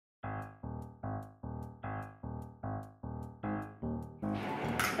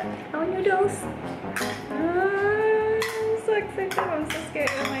Our noodles. I'm so excited. I'm so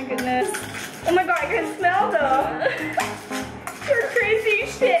scared. Oh my goodness. Oh my god, I can smell the crazy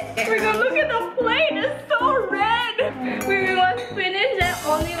shit. We're gonna look at the plate. It's so red. We must finish that.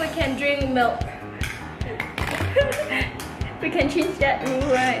 Only we can drink milk. We can change that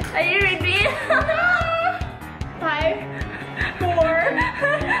rule, right? Are you ready? 5, 4,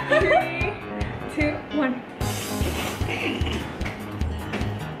 3, 2, 1.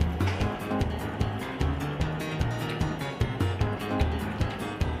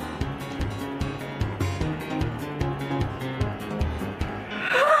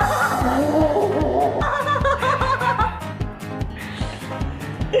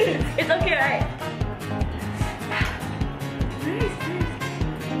 It's okay, right?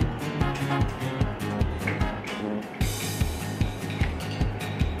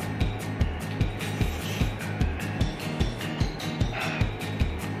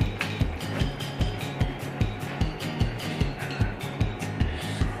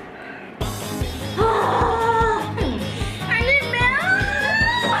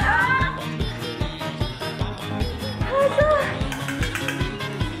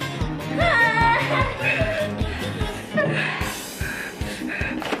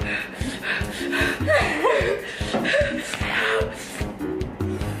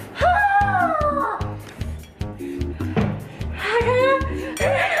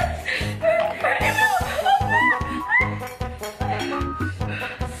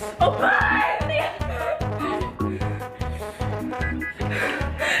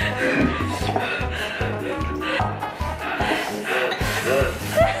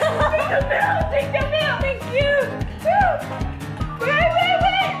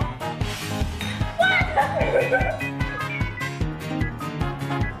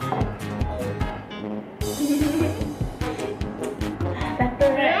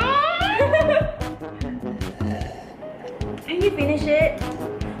 Can you finish it?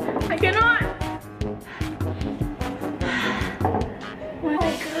 I cannot. Oh my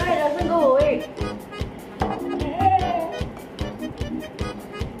god, it doesn't go away.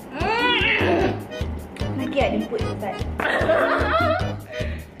 Lucky I didn't put it inside. I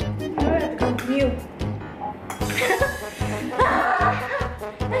have to continue.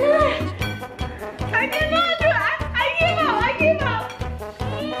 I cannot do it. I give up. I give up.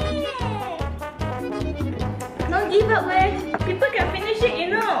 Don't give up, man. People can finish it, you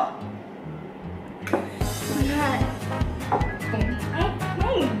know. Oh my god.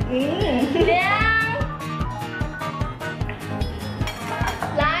 Down.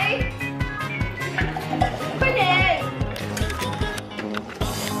 Light. Put it.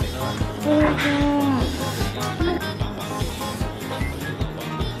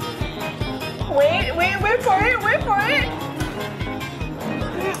 Wait for it. Wait for it.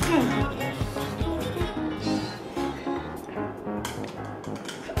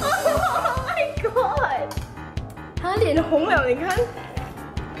它脸红了，你看。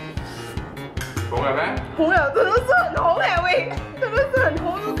红了咩？红了，真的是很红哎喂，真的是很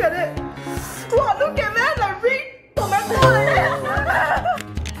红 ，look at it。哇 ，look at man, the ring tomato.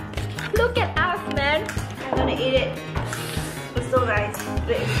 Look at us, man. I'm gonna eat it. It's so nice.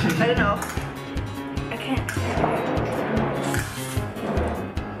 Wait, I don't know. I can't.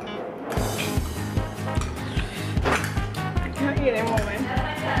 I can't eat anymore, man.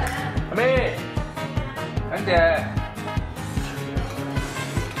 阿妹，安姐，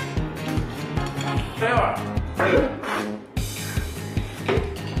这样。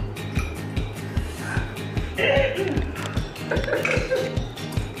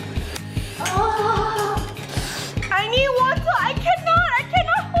Oh, I need water. I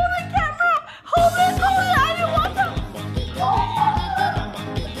cannot hold the camera. Hold it. I need water.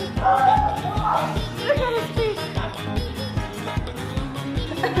 Look at his face.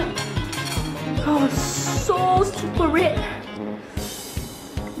 Oh, so super red.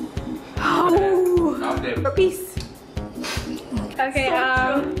 Oh, peace. Okay,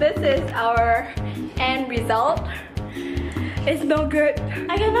 this is our end result. It smells good.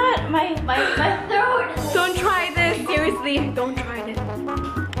 I cannot. My throat. Don't try this. Seriously, don't try it.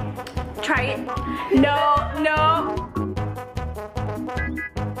 Try it. No.